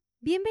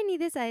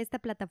Bienvenidos a esta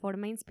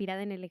plataforma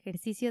inspirada en el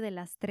ejercicio de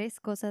las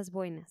 3 cosas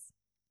buenas.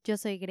 Yo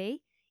soy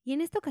Gray y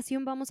en esta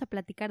ocasión vamos a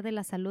platicar de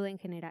la salud en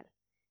general.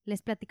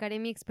 Les platicaré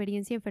mi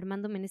experiencia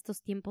enfermándome en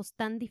estos tiempos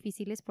tan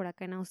difíciles por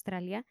acá en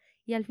Australia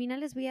y al final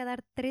les voy a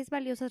dar 3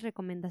 valiosas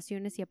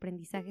recomendaciones y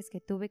aprendizajes que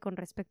tuve con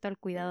respecto al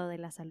cuidado de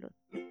la salud.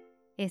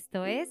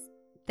 Esto es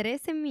 3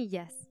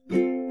 semillas.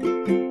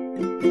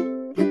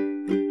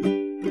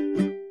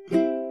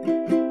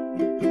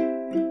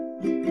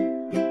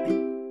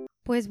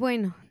 Pues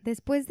bueno,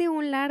 después de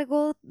un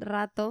largo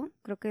rato,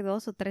 creo que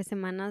 2 o 3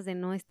 semanas de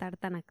no estar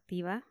tan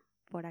activa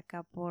por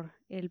acá por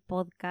el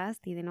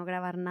podcast y de no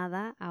grabar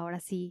nada, ahora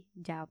sí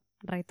ya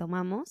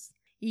retomamos.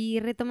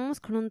 Y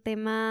retomamos con un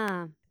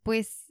tema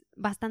pues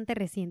bastante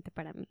reciente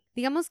para mí.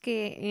 Digamos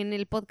que en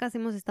el podcast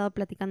hemos estado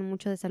platicando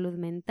mucho de salud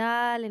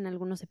mental en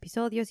algunos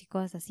episodios y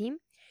cosas así.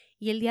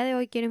 Y el día de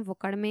hoy quiero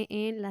enfocarme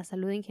en la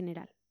salud en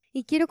general.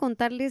 Y quiero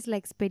contarles la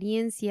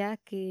experiencia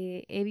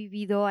que he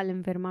vivido al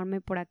enfermarme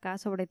por acá,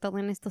 sobre todo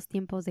en estos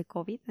tiempos de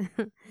COVID,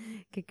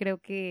 que creo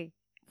que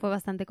fue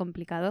bastante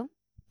complicado.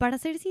 Para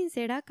ser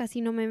sincera,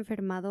 casi no me he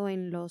enfermado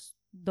en los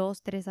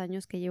 2-3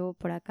 años que llevo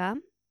por acá.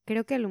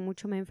 Creo que a lo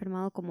mucho me he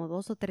enfermado como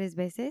 2 o 3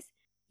 veces.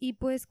 Y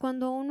pues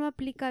cuando uno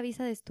aplica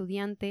visa de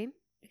estudiante,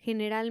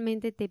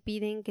 generalmente te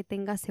piden que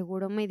tengas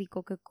seguro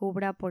médico que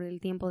cubra por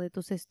el tiempo de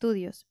tus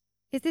estudios.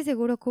 Este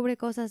seguro cubre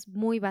cosas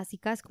muy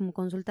básicas como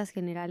consultas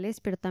generales,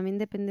 pero también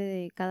depende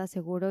de cada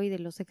seguro y de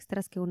los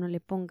extras que uno le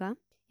ponga.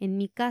 En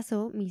mi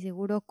caso, mi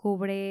seguro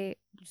cubre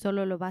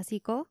solo lo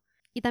básico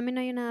y también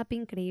hay una app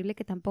increíble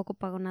que tampoco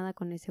pago nada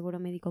con el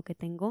seguro médico que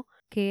tengo,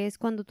 que es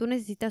cuando tú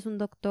necesitas un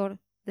doctor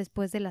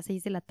después de las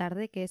 6 de la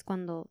tarde, que es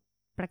cuando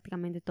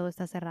prácticamente todo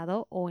está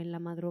cerrado, o en la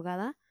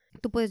madrugada.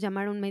 Tú puedes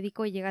llamar a un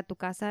médico y llega a tu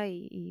casa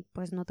y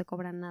pues no te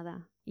cobran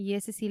nada. Y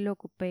ese sí lo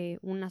ocupé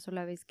una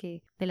sola vez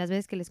de las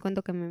veces que les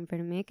cuento que me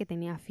enfermé, que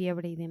tenía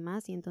fiebre y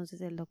demás, y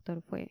entonces el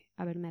doctor fue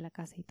a verme a la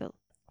casa y todo.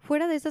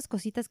 Fuera de esas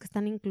cositas que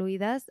están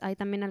incluidas, hay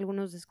también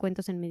algunos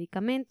descuentos en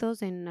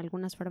medicamentos, en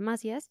algunas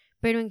farmacias,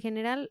 pero en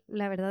general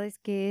la verdad es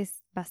que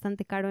es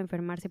bastante caro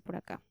enfermarse por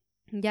acá.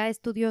 Ya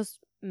estudios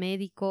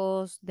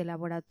médicos, de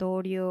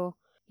laboratorio,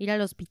 ir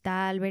al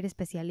hospital, ver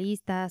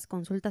especialistas,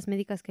 consultas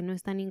médicas que no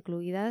están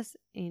incluidas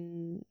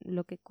en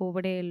lo que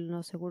cubre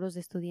los seguros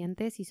de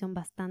estudiantes y son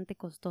bastante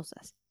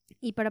costosas.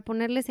 Y para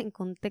ponerles en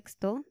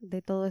contexto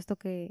de todo esto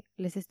que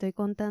les estoy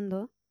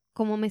contando,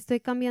 como me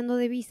estoy cambiando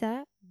de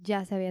visa,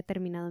 ya se había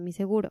terminado mi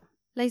seguro.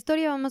 La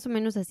historia va más o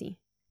menos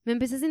así. Me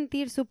empecé a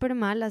sentir súper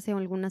mal hace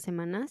algunas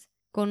semanas,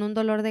 con un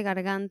dolor de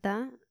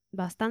garganta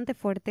bastante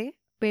fuerte,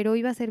 pero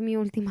iba a ser mi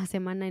última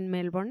semana en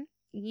Melbourne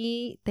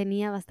y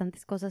tenía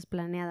bastantes cosas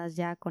planeadas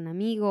ya con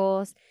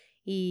amigos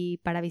y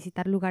para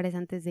visitar lugares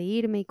antes de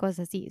irme y cosas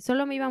así.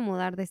 Solo me iba a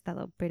mudar de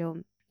estado, pero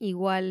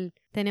igual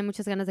tenía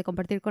muchas ganas de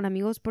compartir con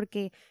amigos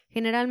porque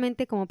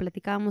generalmente, como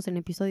platicábamos en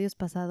episodios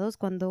pasados,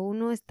 cuando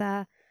uno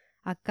está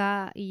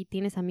acá y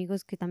tienes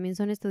amigos que también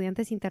son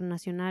estudiantes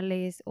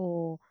internacionales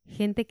o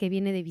gente que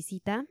viene de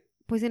visita,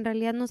 pues en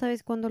realidad no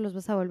sabes cuándo los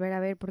vas a volver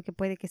a ver porque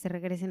puede que se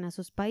regresen a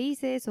sus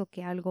países o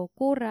que algo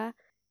ocurra.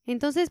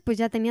 Entonces, pues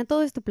ya tenía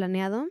todo esto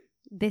planeado.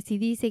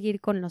 Decidí seguir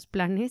con los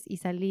planes y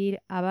salir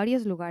a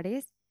varios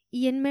lugares.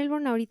 Y en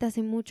Melbourne ahorita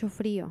hace mucho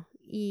frío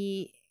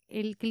y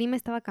el clima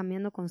estaba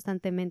cambiando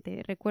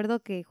constantemente.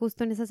 Recuerdo que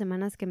justo en esas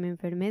semanas que me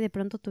enfermé, de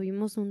pronto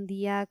tuvimos un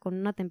día con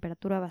una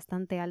temperatura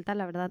bastante alta,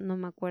 la verdad no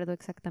me acuerdo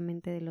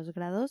exactamente de los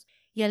grados,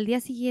 y al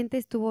día siguiente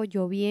estuvo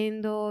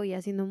lloviendo y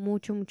haciendo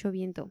mucho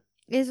viento.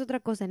 Es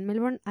otra cosa, en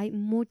Melbourne hay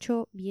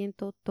mucho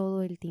viento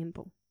todo el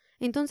tiempo.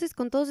 Entonces,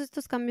 con todos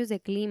estos cambios de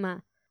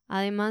clima,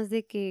 además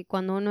de que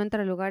cuando uno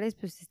entra a lugares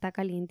pues está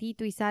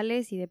calientito y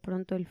sales y de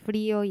pronto el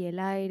frío y el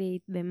aire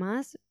y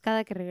demás,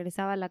 cada que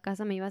regresaba a la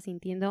casa me iba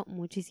sintiendo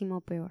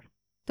muchísimo peor.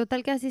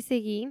 Total que así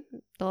seguí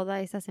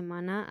toda esa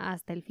semana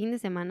hasta el fin de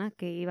semana,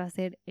 que iba a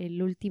ser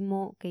el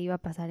último que iba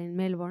a pasar en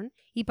Melbourne.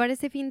 Y para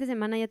ese fin de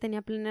semana ya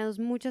tenía planeados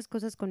muchas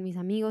cosas con mis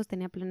amigos,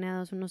 tenía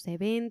planeados unos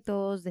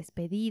eventos,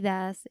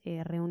 despedidas,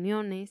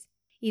 reuniones.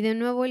 Y de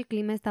nuevo el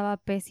clima estaba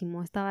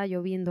pésimo, estaba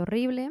lloviendo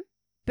horrible.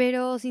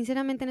 Pero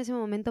sinceramente en ese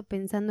momento,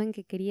 pensando en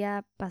que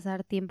quería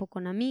pasar tiempo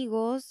con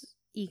amigos,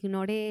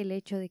 ignoré el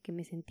hecho de que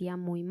me sentía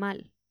muy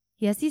mal.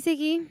 Y así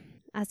seguí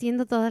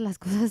haciendo todas las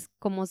cosas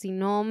como si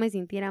no me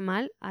sintiera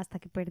mal hasta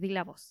que perdí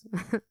la voz.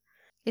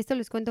 Esto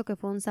les cuento que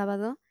fue un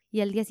sábado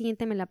y al día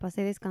siguiente me la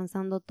pasé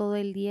descansando todo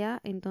el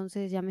día,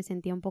 entonces ya me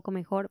sentía un poco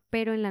mejor,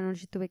 pero en la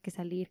noche tuve que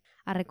salir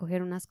a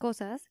recoger unas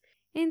cosas.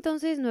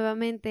 Entonces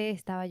nuevamente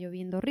estaba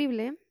lloviendo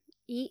horrible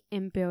y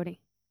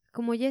empeoré.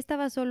 Como ya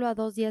estaba solo a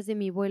 2 días de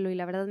mi vuelo y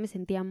la verdad me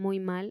sentía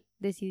muy mal,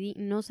 decidí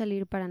no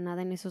salir para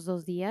nada en esos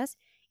 2 días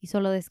y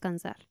solo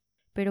descansar.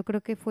 Pero creo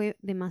que fue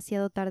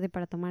demasiado tarde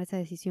para tomar esa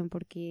decisión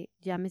porque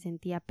ya me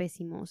sentía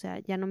pésimo, o sea,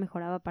 ya no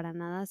mejoraba para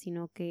nada,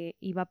 sino que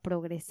iba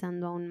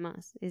progresando aún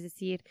más. Es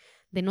decir,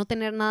 de no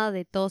tener nada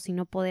de tos y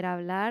no poder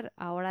hablar,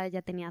 ahora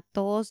ya tenía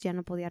tos, ya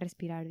no podía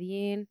respirar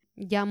bien,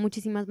 ya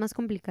muchísimas más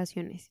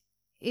complicaciones.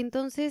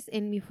 Entonces,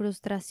 en mi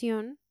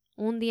frustración,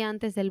 un día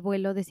antes del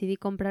vuelo decidí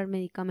comprar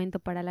medicamento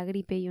para la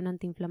gripe y un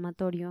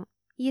antiinflamatorio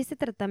y este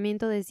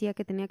tratamiento decía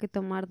que tenía que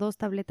tomar 2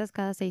 tabletas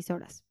cada 6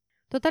 horas.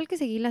 Total que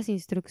seguí las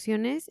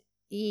instrucciones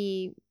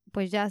y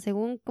pues ya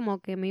según como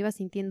que me iba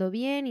sintiendo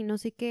bien y no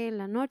sé qué en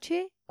la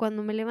noche,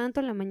 cuando me levanto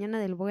en la mañana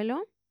del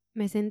vuelo,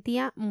 me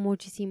sentía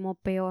muchísimo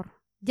peor.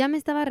 Ya me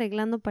estaba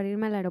arreglando para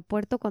irme al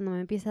aeropuerto cuando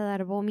me empieza a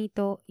dar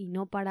vómito y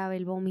no paraba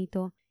el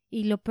vómito.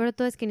 Y lo peor de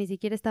todo es que ni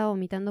siquiera estaba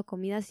vomitando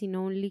comida,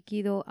 sino un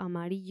líquido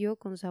amarillo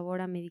con sabor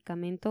a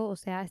medicamento, o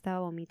sea, estaba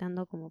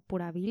vomitando como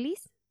pura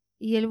bilis.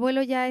 Y el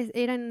vuelo ya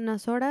era en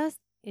unas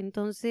horas,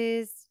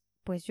 entonces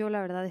pues yo la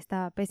verdad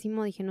estaba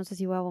pésimo, dije no sé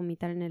si voy a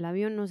vomitar en el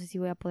avión, no sé si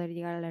voy a poder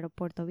llegar al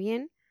aeropuerto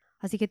bien,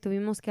 así que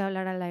tuvimos que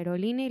hablar a la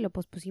aerolínea y lo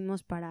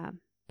pospusimos para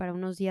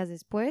unos días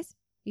después.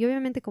 Y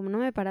obviamente como no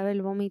me paraba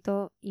el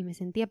vómito y me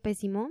sentía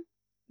pésimo,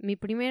 mi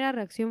primera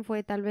reacción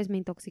fue tal vez me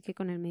intoxiqué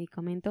con el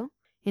medicamento,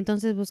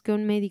 entonces busqué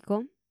un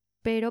médico,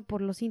 pero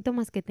por los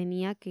síntomas que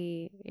tenía,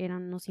 que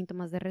eran unos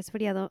síntomas de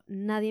resfriado,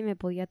 nadie me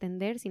podía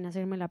atender sin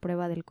hacerme la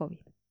prueba del COVID.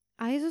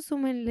 A eso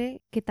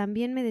súmenle que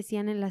también me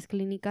decían en las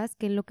clínicas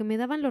que en lo que me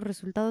daban los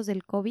resultados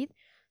del COVID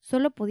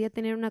solo podía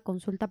tener una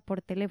consulta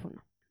por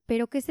teléfono,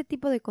 pero que ese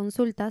tipo de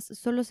consultas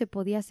solo se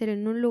podía hacer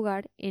en un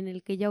lugar en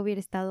el que ya hubiera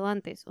estado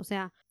antes, o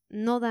sea,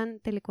 no dan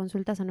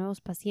teleconsultas a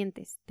nuevos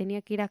pacientes.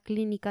 Tenía que ir a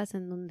clínicas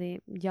en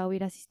donde ya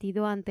hubiera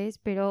asistido antes,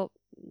 pero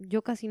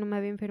yo casi no me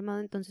había enfermado,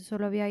 entonces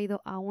solo había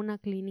ido a una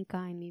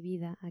clínica en mi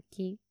vida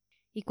aquí.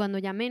 Y cuando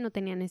llamé no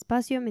tenían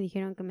espacio, me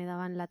dijeron que me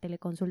daban la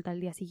teleconsulta al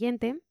día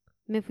siguiente.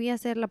 Me fui a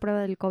hacer la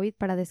prueba del COVID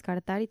para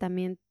descartar y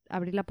también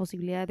abrir la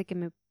posibilidad de que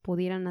me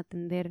pudieran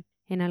atender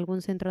en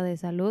algún centro de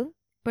salud,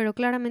 pero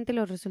claramente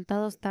los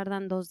resultados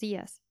tardan 2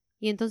 días.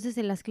 Y entonces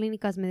en las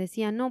clínicas me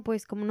decían, no,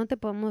 pues como no te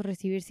podemos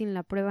recibir sin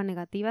la prueba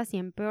negativa, si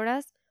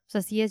empeoras, o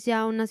sea, si es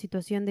ya una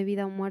situación de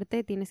vida o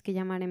muerte, tienes que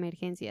llamar a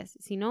emergencias.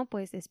 Si no,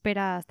 pues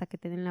espera hasta que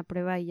te den la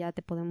prueba y ya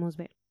te podemos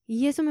ver.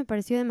 Y eso me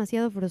pareció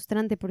demasiado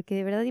frustrante porque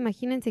de verdad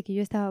imagínense que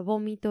yo estaba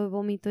vómito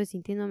y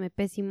sintiéndome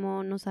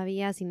pésimo, no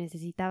sabía si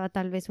necesitaba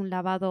tal vez un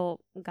lavado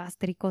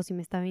gástrico, si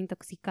me estaba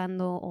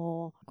intoxicando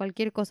o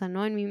cualquier cosa,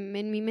 ¿no? En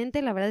mi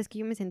mente la verdad es que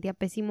yo me sentía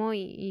pésimo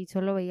y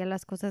solo veía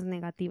las cosas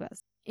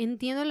negativas.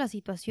 Entiendo la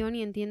situación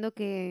y entiendo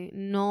que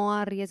no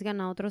arriesgan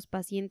a otros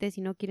pacientes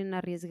y no quieren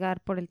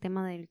arriesgar por el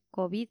tema del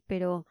COVID,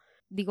 pero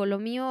digo, lo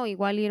mío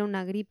igual era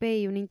una gripe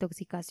y una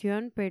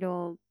intoxicación,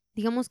 pero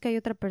digamos que hay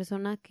otra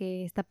persona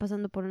que está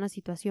pasando por una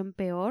situación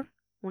peor,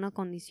 una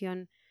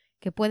condición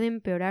que puede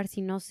empeorar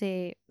si no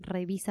se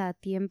revisa a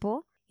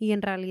tiempo y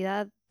en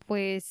realidad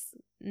pues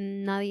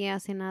nadie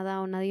hace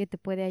nada o nadie te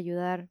puede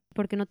ayudar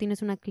porque no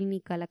tienes una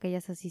clínica a la que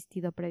hayas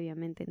asistido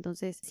previamente.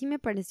 Entonces sí me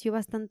pareció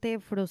bastante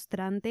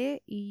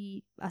frustrante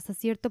y hasta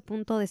cierto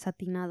punto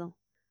desatinado.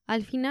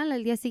 Al final,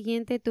 al día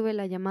siguiente, tuve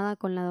la llamada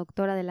con la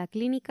doctora de la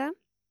clínica.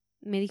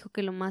 Me dijo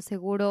que lo más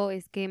seguro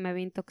es que me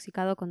había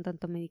intoxicado con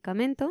tanto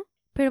medicamento.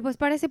 Pero pues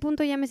para ese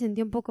punto ya me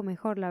sentí un poco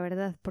mejor, la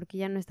verdad, porque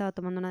ya no estaba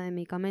tomando nada de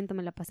medicamento,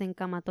 me la pasé en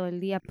cama todo el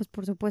día, pues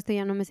por supuesto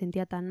ya no me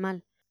sentía tan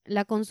mal.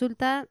 La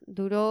consulta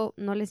duró,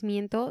 no les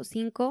miento,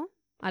 5,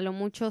 a lo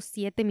mucho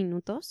 7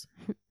 minutos.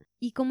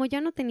 Y como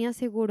ya no tenía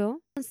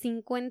seguro,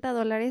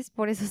 $50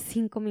 por esos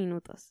 5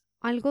 minutos.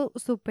 Algo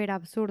súper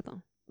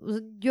absurdo.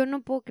 Yo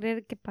no puedo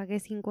creer que pagué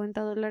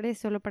 $50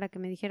 solo para que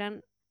me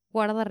dijeran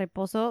guarda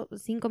reposo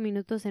 5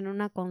 minutos en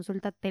una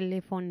consulta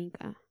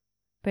telefónica.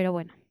 Pero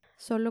bueno.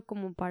 Solo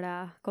como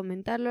para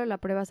comentarlo, la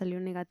prueba salió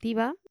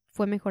negativa,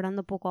 fue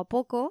mejorando poco a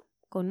poco,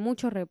 con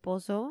mucho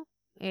reposo,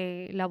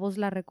 la voz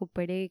la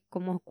recuperé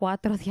como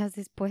 4 días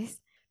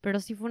después, pero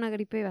sí fue una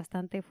gripe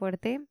bastante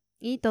fuerte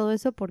y todo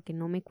eso porque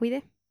no me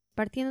cuidé.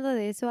 Partiendo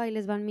de eso, ahí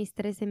les van mis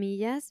 3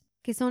 semillas,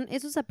 que son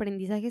esos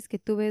aprendizajes que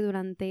tuve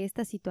durante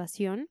esta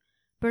situación,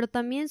 pero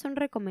también son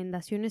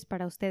recomendaciones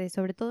para ustedes,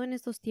 sobre todo en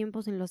estos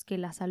tiempos en los que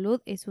la salud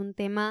es un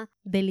tema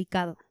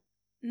delicado.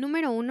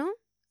 Número 1,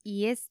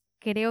 y es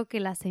creo que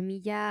la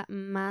semilla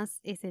más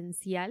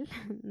esencial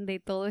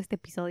de todo este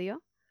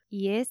episodio,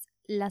 y es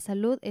la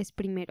salud es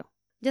primero.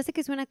 Ya sé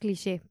que suena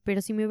cliché,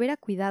 pero si me hubiera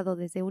cuidado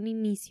desde un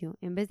inicio,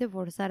 en vez de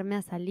forzarme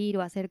a salir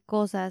o a hacer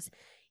cosas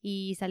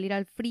y salir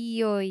al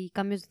frío y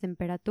cambios de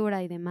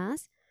temperatura y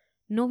demás,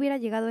 no hubiera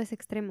llegado a ese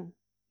extremo.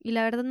 Y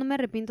la verdad no me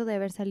arrepiento de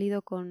haber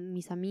salido con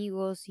mis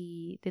amigos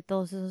y de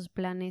todos esos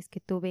planes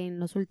que tuve en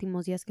los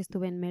últimos días que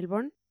estuve en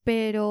Melbourne.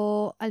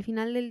 Pero al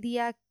final del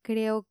día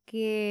creo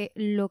que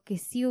lo que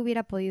sí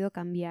hubiera podido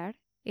cambiar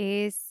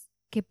es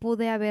que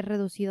pude haber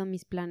reducido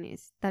mis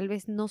planes. Tal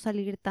vez no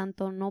salir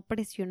tanto, no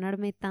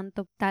presionarme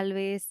tanto, tal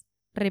vez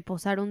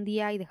reposar un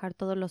día y dejar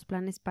todos los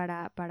planes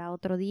para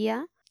otro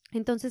día.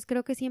 Entonces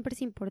creo que siempre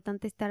es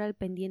importante estar al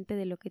pendiente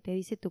de lo que te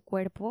dice tu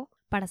cuerpo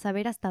para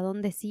saber hasta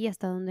dónde sí,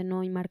 hasta dónde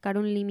no y marcar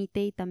un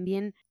límite y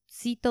también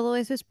sí todo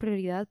eso es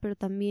prioridad, pero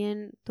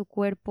también tu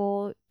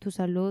cuerpo, tu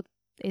salud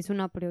es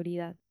una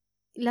prioridad.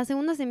 La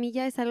segunda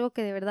semilla es algo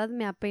que de verdad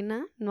me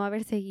apena no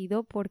haber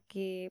seguido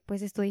porque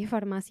pues estudié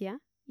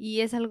farmacia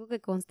y es algo que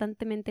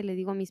constantemente le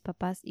digo a mis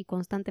papás y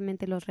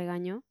constantemente los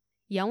regaño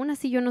y aún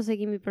así yo no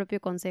seguí mi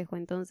propio consejo,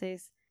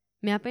 entonces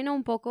Me apena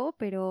un poco,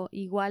 pero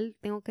igual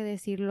tengo que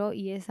decirlo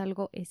y es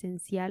algo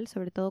esencial,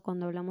 sobre todo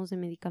cuando hablamos de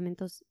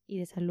medicamentos y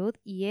de salud,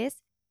 y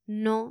es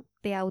no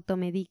te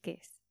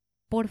automediques.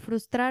 Por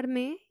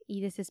frustrarme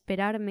y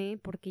desesperarme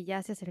porque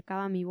ya se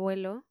acercaba mi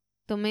vuelo,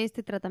 tomé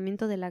este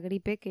tratamiento de la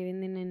gripe que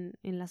venden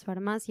en las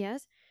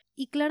farmacias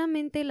y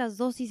claramente las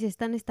dosis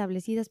están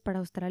establecidas para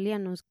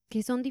australianos,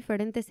 que son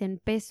diferentes en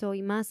peso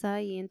y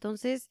masa, y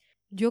entonces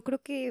yo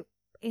creo que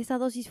esa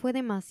dosis fue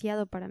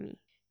demasiado para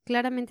mí.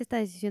 Claramente esta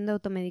decisión de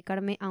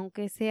automedicarme,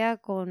 aunque sea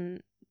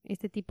con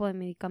este tipo de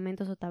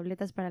medicamentos o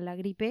tabletas para la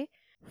gripe,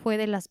 fue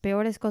de las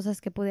peores cosas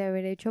que pude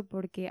haber hecho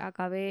porque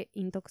acabé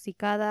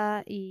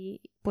intoxicada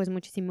y pues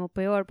muchísimo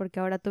peor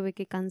porque ahora tuve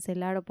que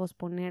cancelar o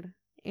posponer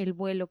el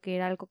vuelo, que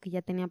era algo que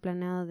ya tenía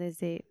planeado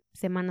desde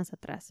semanas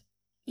atrás.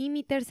 Y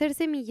mi tercer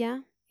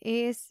semilla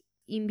es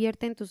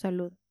invierte en tu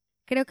salud.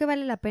 Creo que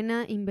vale la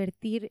pena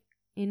invertir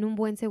en un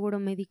buen seguro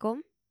médico,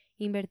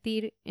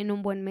 invertir en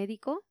un buen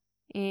médico,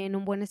 en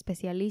un buen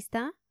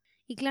especialista.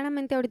 Y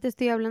claramente ahorita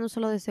estoy hablando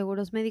solo de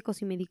seguros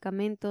médicos y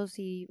medicamentos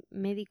y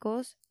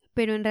médicos,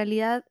 pero en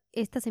realidad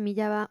esta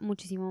semilla va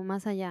muchísimo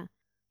más allá.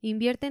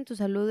 Invierte en tu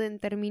salud en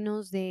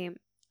términos de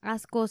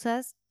haz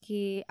cosas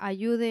que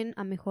ayuden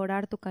a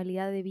mejorar tu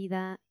calidad de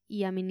vida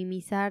y a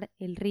minimizar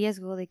el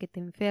riesgo de que te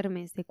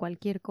enfermes de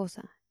cualquier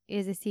cosa.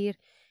 Es decir,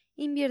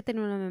 invierte en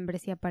una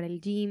membresía para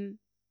el gym,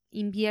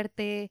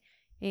 invierte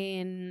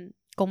en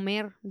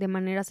comer de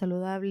manera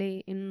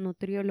saludable, en un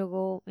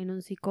nutriólogo, en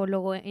un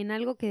psicólogo, en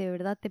algo que de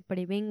verdad te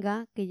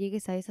prevenga que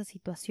llegues a esa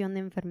situación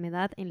de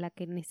enfermedad en la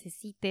que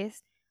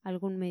necesites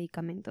algún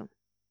medicamento.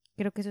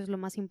 Creo que eso es lo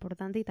más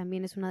importante y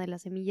también es una de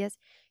las semillas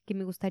que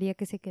me gustaría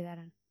que se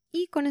quedaran.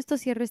 Y con esto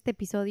cierro este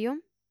episodio.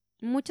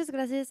 Muchas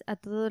gracias a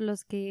todos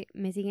los que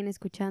me siguen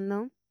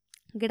escuchando.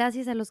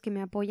 Gracias a los que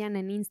me apoyan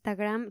en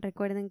Instagram.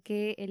 Recuerden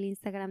que el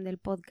Instagram del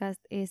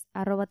podcast es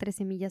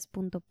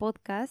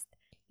 @tresemillas.podcast.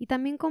 Y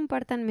también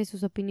compártanme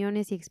sus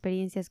opiniones y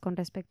experiencias con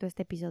respecto a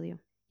este episodio.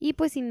 Y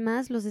pues sin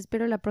más, los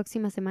espero la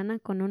próxima semana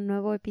con un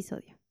nuevo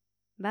episodio.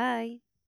 Bye.